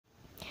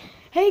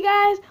Hey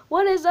guys,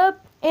 what is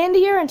up? Andy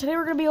here, and today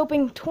we're going to be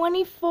opening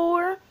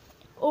 24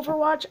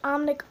 Overwatch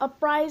Omnic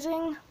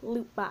Uprising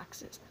loot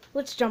boxes.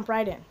 Let's jump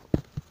right in.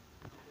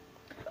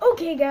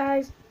 Okay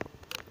guys,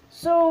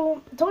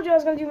 so I told you I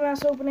was going to do a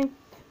mass opening.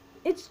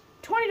 It's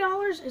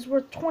 $20, is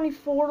worth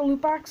 24 loot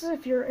boxes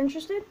if you're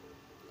interested.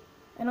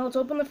 And let's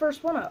open the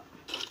first one up.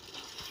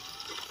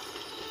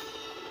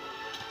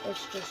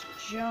 It's just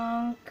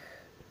junk.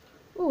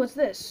 Ooh, what's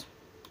this?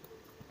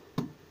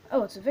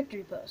 Oh, it's a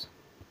victory pose.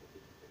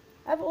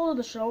 I have over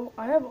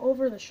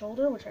the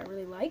shoulder, which I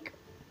really like.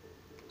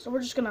 So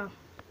we're just gonna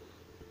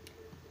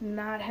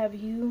not have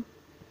you.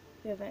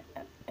 We have an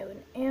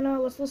Anna.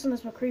 Let's listen to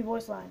this McCree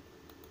voice line.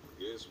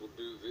 Guess we'll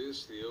do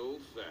this the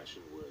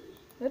old-fashioned way.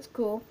 That's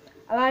cool.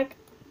 I'm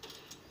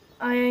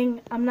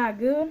not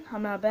good,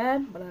 I'm not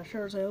bad, but I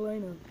sure as hell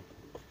ain't.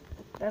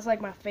 That's like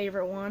my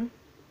favorite one.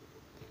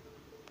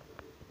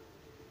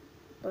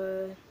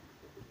 But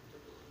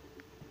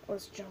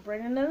let's jump right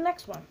into the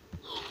next one.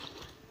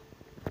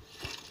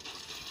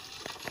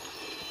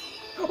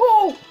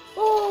 Oh!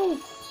 Oh!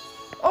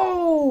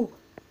 Oh!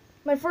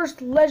 My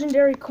first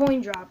legendary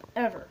coin drop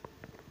ever.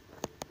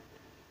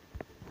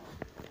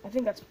 I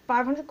think that's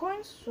 500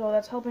 coins, so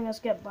that's helping us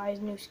buy his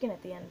new skin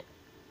at the end.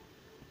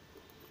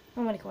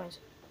 How many coins?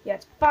 Yeah,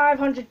 it's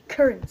 500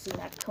 currency,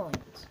 not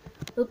coins.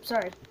 Oops,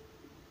 sorry.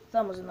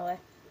 Thumb was in the way.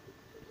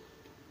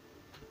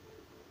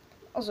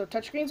 Also,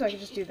 touchscreen, so I can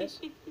just do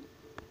this.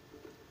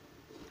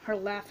 Her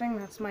laughing,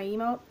 that's my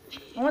emote.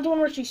 I want the one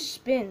where she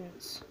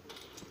spins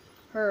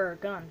her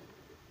gun.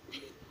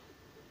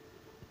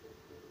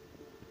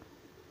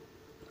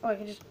 Oh, I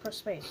can just press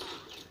space.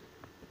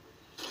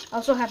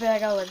 I'm so happy I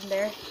got a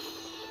legendary.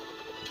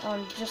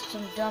 Just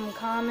some dumb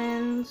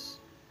commons.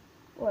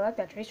 Oh, I like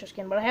that Tracer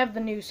skin, but I have the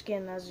new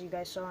skin, as you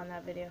guys saw in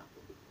that video.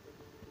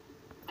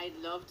 I'd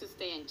love to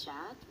stay in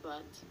chat,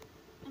 but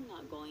I'm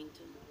not going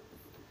to.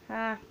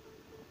 Ah.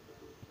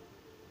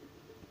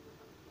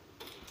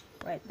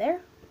 Right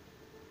there.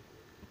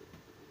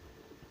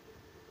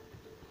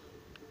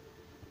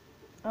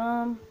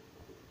 So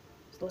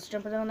let's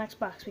jump into the next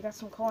box. We got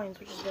some coins,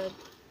 which is good.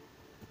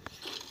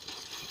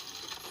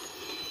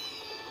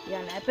 We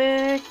got an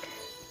epic.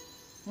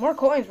 More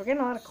coins. We're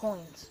getting a lot of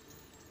coins.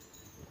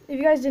 If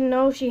you guys didn't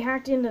know, she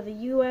hacked into the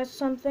US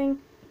something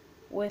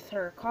with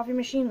her coffee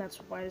machine. That's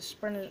why the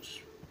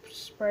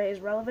spray is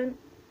relevant.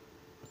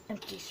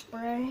 Empty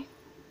spray.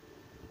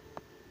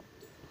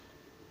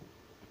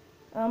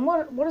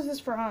 What is this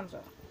for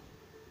Hanzo?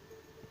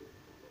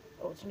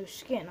 Oh, it's a new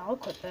skin. I'll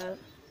equip that.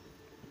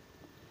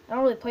 I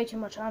don't really play too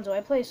much Hanzo.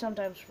 I play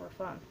sometimes for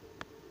fun.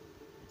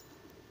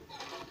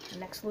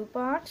 Next loot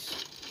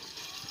box.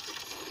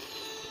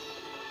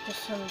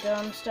 Just some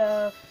dumb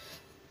stuff.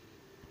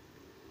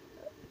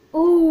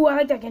 Ooh, I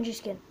like that Genji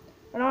skin.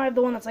 I know I have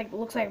the one that's like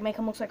make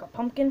him look like a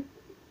pumpkin,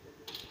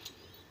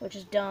 which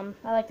is dumb.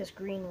 I like this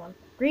green one.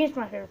 Green is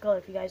my favorite color.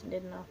 If you guys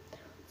didn't know.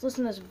 Let's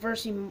listen to this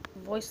Mercy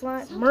voice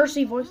line.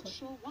 Mercy voice line.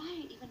 Sure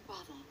why even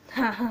bother.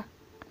 Haha.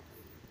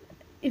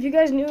 If you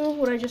guys knew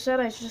what I just said.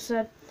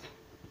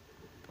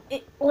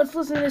 Let's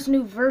listen to this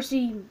new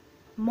Versi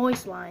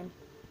Moist line.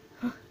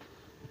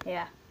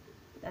 Yeah.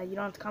 You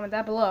don't have to comment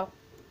that below.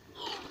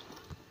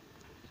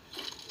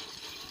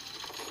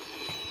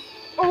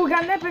 Oh, we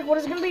got an epic. What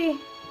is it going to be?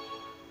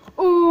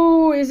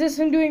 Ooh, is this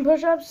him doing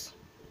push-ups?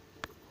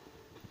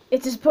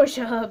 It's his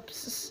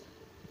push-ups.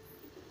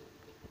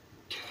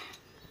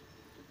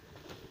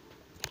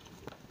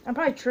 I'm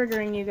probably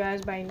triggering you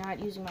guys by not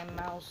using my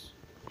mouse.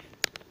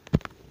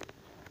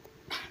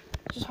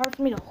 It's just hard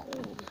for me to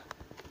hold.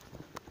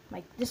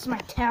 This is my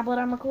tablet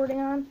I'm recording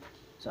on.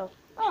 So,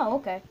 oh,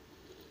 okay.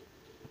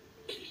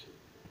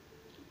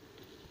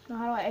 Now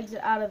how do I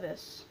exit out of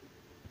this?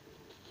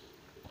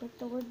 Click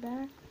the word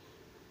back.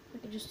 I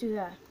can just do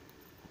that.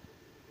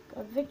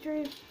 Got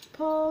victory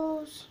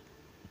pose.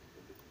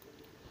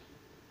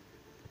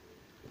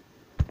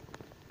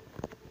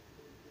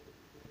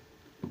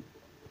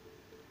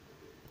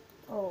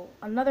 Oh,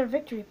 another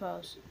victory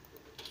pose.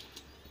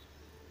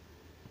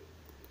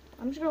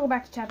 I'm just gonna go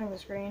back to tapping the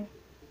screen.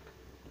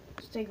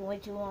 It's taking way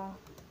too long.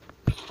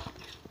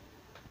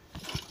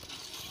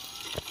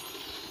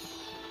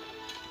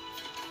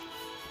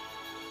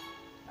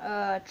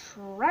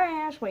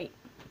 Trash. Wait.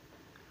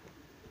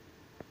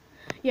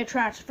 Yeah,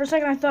 trash. For a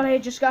second, I thought I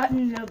had just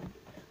gotten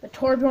the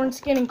Torbjorn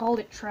skin and called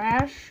it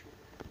trash.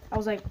 I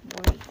was like,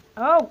 wait.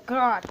 Oh,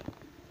 God.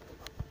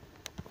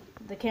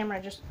 The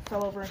camera just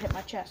fell over and hit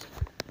my chest.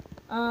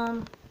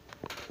 I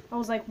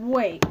was like,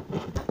 wait.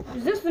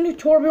 Is this the new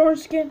Torbjorn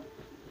skin?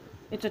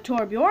 It's a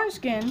Torbjorn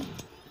skin,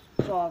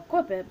 so I'll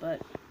equip it,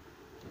 but...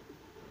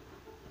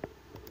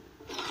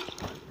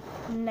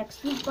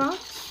 Next loot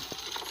box.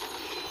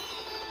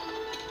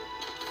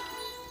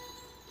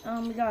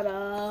 We got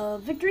a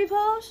victory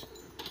pose.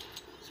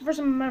 It's the first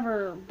time I've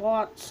ever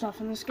bought stuff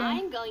in this game.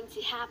 I'm going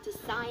to have to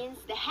science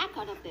the heck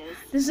out of this.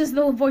 This is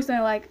the voice that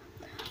I like.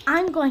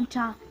 I'm going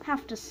to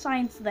have to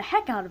science the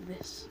heck out of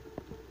this.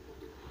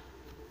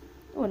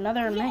 Oh,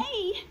 another...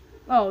 Yay!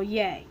 Oh,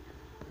 yay.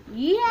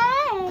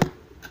 Yay!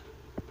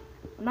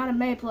 I'm not a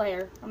May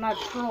player. I'm not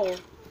a troll.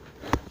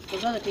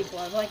 Those other people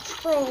are like,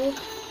 troll.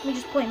 Let me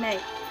just play May.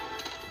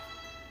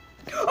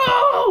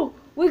 Oh!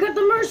 We got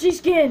the Mercy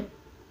skin!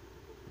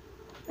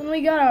 And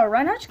we got a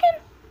Reinhardt skin?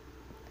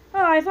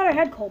 Oh, I thought I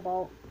had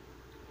Cobalt.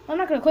 I'm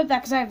not going to equip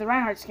that because I have the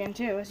Reinhardt skin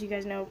too, as you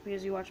guys know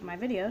because you watch my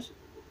videos.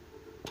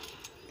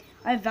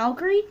 I have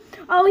Valkyrie.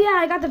 Oh yeah,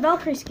 I got the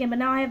Valkyrie skin, but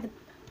now I have the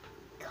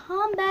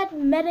Combat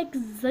Medic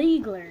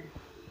Ziegler.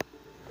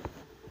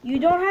 You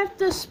don't have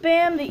to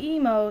spam the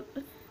emote.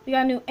 We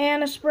got a new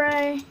Anna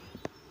spray.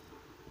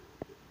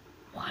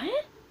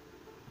 What?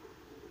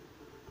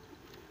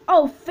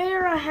 Oh,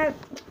 Farah had...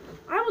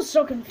 I was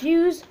so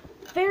confused.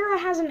 Farah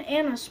has an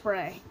Anna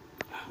spray.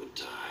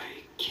 Haven't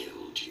I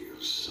killed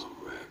you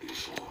somewhere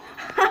before?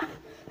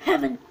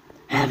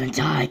 haven't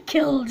I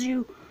killed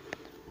you?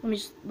 Let me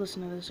just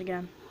listen to this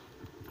again.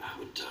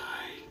 Haven't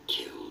I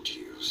killed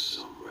you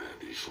somewhere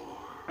before?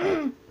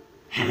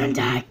 Haven't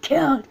I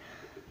killed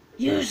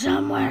you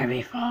somewhere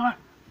before?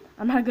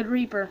 I'm not a good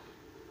reaper.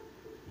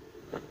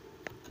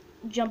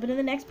 Jump into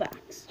the next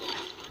box.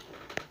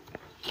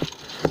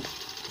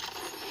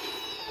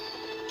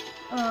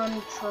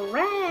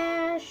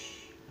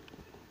 Trash.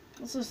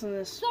 Let's listen to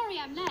this. Sorry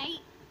I'm late.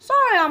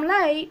 Sorry I'm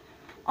late.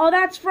 Oh,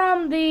 that's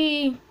from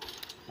the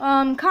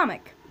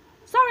comic.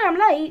 Sorry I'm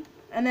late.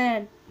 And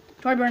then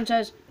Toyburn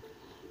says,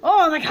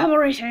 oh, the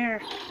cavalry's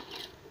here.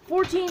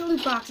 14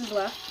 loot boxes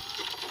left.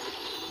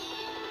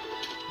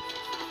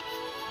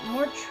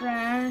 More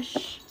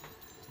trash.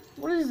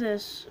 What is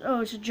this?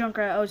 Oh, it's a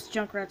Junkrat. Oh, it's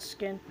Junkrat's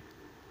skin.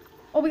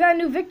 Oh, we got a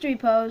new victory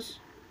pose.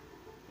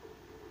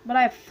 But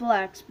I have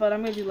flex, but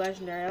I'm going to do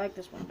legendary. I like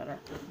this one better.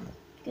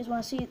 If you guys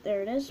want to see it,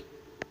 there it is.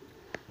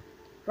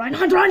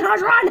 Reinhardt,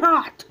 Reinhardt,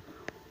 Reinhardt!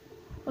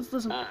 Let's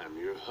listen. I'm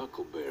your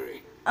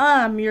Huckleberry.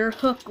 I'm your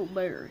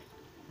Huckleberry.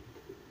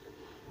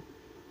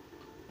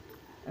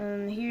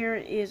 And here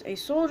is a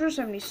Soldier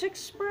 76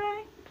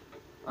 spray.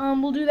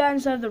 We'll do that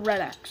instead of the Red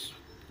X.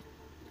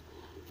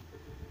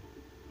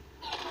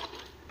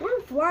 We're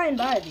flying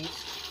by these.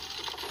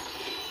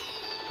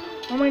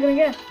 What am I gonna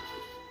get?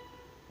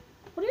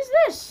 What is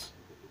this?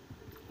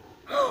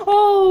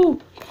 Oh!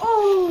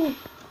 Oh!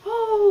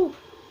 Oh!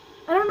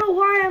 I don't know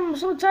why I'm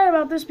so excited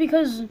about this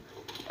because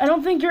I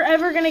don't think you're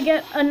ever gonna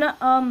get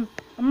a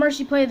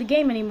Mercy play of the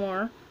game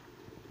anymore.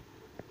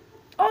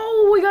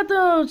 Oh, we got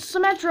the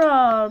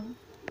Symmetra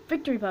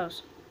victory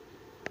pose.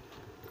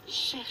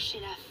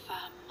 Cherchez la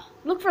femme.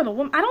 Look for the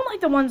woman. I don't like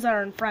the ones that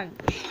are in French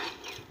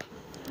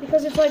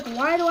because it's like,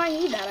 why do I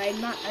need that? I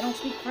don't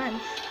speak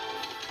French.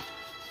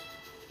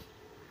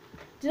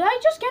 Did I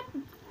just get?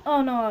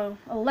 Oh no,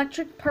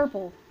 electric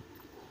purple.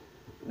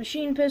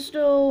 Machine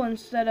pistol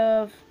instead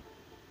of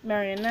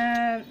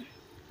marionette.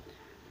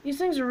 These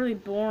things are really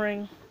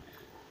boring.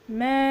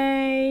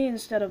 May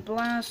instead of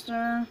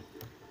blaster.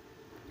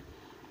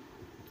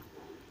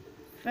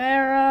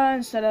 Farah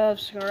instead of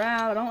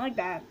Scarab. I don't like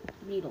that.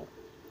 Needle.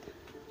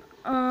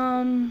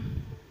 Open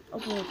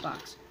loot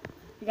box.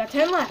 We got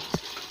 10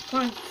 left.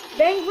 Come on,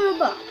 bang for a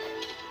buck.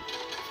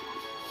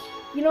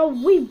 You know,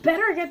 we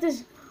better get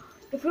this.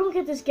 If we don't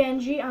get this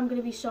Genji, I'm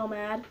gonna be so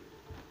mad.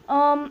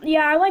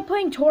 Yeah, I like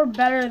playing Tor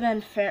better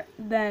than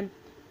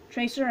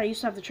Tracer. I used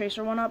to have the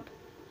Tracer one up.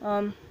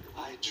 I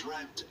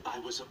dreamt I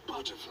was a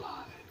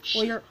butterfly.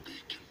 Well, you're...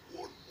 Bacon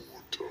one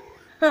more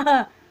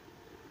time.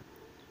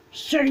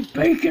 Say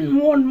bacon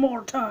one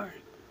more time.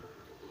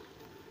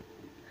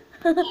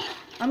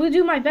 I'm gonna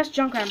do my best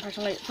Junkrat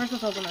impression later. First,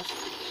 let's open this.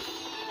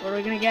 What are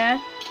we gonna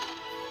get?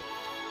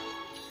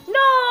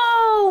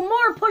 No!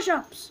 More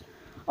push-ups!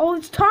 Oh,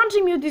 it's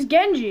taunting me with this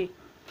Genji.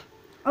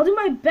 I'll do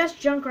my best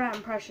Junkrat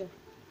impression.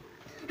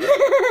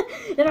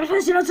 If I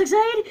first don't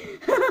succeed,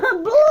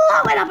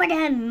 blow it up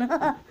again!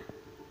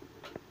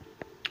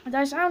 Did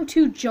I sound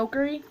too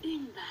jokery?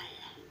 Une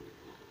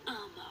balle.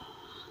 Un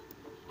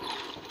mort.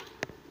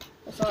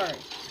 Oh, sorry.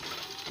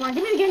 Come on,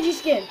 give me the Genji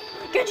skin.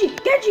 Genji!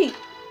 Genji!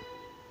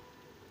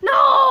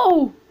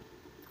 No!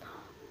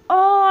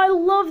 Oh, I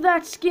love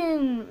that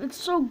skin. It's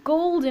so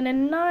golden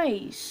and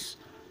nice.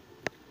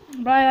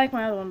 But I like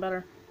my other one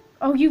better.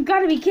 Oh, you've got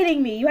to be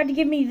kidding me. You had to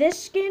give me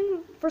this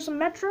skin for some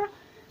Metra?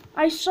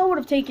 I so would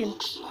have taken...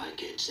 Looks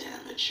like it's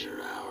amateur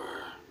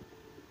hour.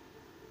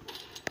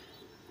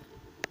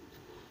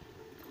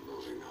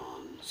 Moving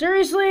on.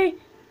 Seriously?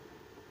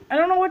 I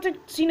don't know what to...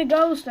 Cena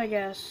Ghost, I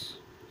guess.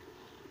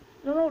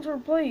 I don't know what to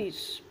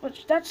replace.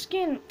 But that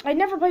skin... I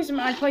never play some...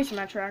 I play some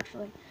Metra,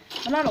 actually.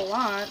 But not a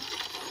lot.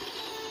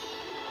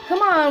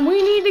 Come on,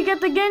 we need to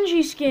get the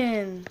Genji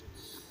skin.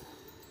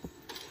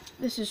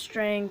 This is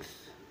strength.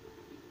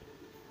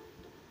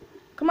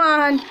 Come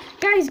on.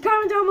 Guys,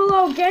 comment down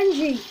below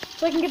Genji.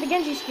 So I can get the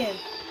Genji skin.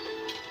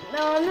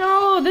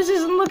 No, this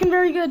isn't looking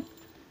very good.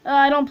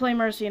 I don't play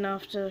Mercy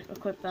enough to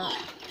equip that.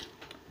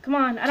 Come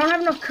on, I don't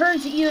have enough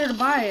currency either to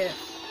buy it.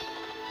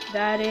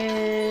 That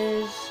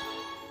is...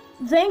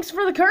 Thanks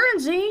for the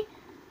currency.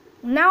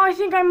 Now I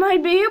think I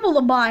might be able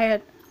to buy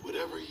it.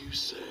 Whatever you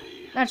say.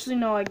 Actually,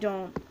 no, I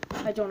don't.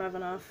 I don't have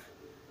enough.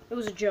 It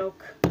was a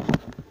joke.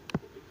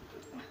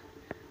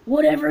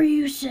 Whatever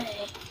you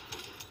say.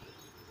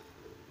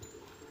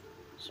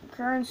 Some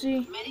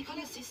currency. Medical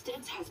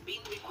assistance has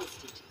been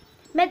requested.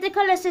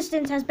 Medical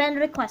assistance has been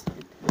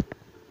requested.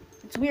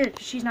 It's weird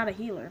because she's not a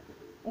healer.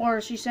 Or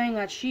is she saying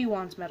that she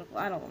wants medical?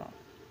 I don't know.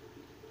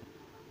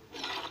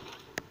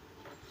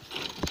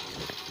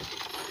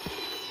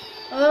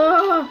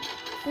 Oh,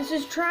 this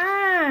is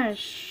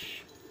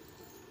trash.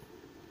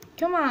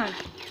 Come on.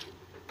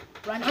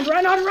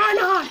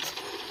 Reinhardt!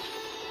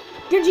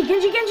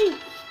 Genji!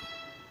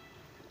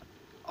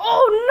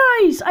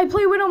 Oh, nice! I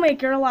play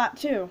Widowmaker a lot,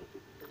 too.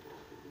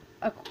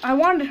 I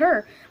wanted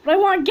her, but I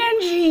want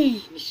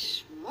Genji! You're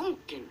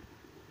smoking.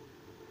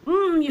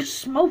 You're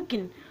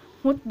smoking.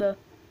 What the?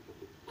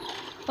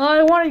 Oh,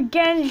 I wanted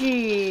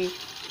Genji.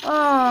 Oh,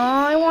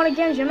 I wanted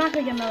Genji. I'm not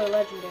gonna get another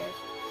legendary.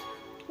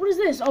 What is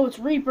this? Oh, it's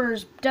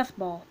Reaper's Death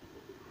Ball.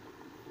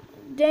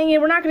 Dang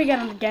it, we're not gonna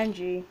get a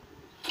Genji.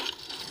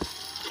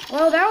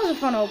 Well, that was a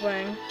fun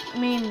opening. I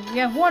mean, we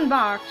have one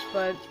box,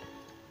 but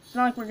it's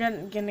not like we're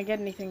gonna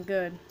get anything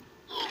good.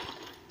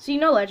 See,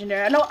 no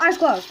legendary. No, eyes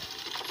closed.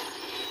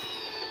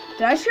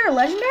 Did I share a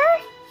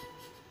legendary?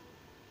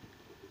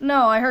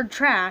 No, I heard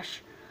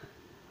trash.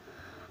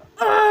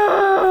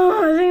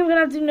 I think I'm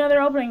gonna have to do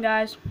another opening,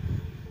 guys.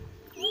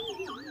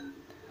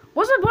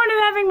 What's the point of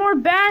having more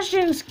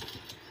Bastions?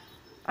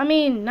 I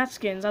mean, not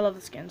skins. I love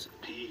the skins.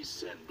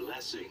 Peace and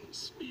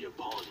blessings be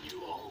upon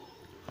you all.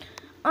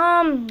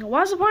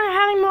 What's the point of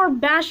having more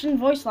Bastion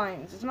voice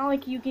lines? It's not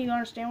like you can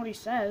understand what he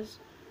says.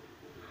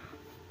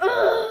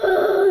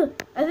 I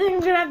think I'm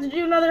gonna have to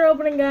do another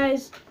opening,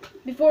 guys,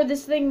 before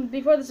this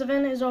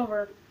event is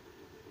over.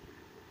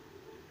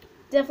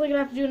 Definitely gonna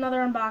have to do another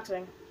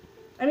unboxing.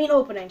 I mean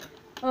opening.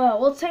 Oh,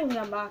 well, it's technically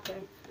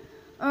unboxing.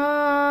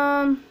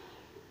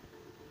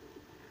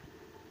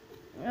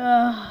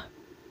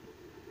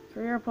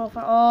 Career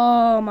profile.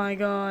 Oh my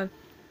god.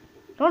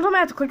 Don't tell me I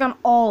have to click on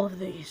all of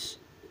these.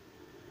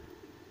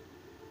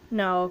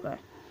 No, okay.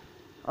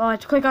 Oh, I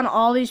have to click on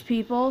all these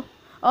people.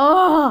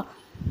 Oh!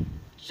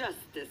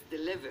 Justice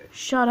delivered.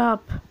 Shut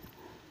up.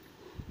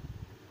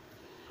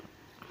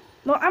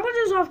 Well, I'm gonna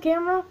do this off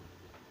camera,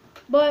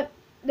 but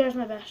there's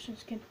my Bastion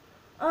skin.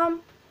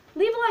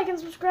 Leave a like and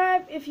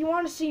subscribe if you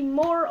want to see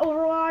more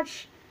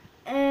Overwatch,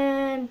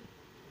 and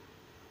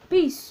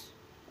peace.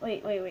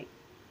 Wait.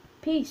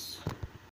 Peace.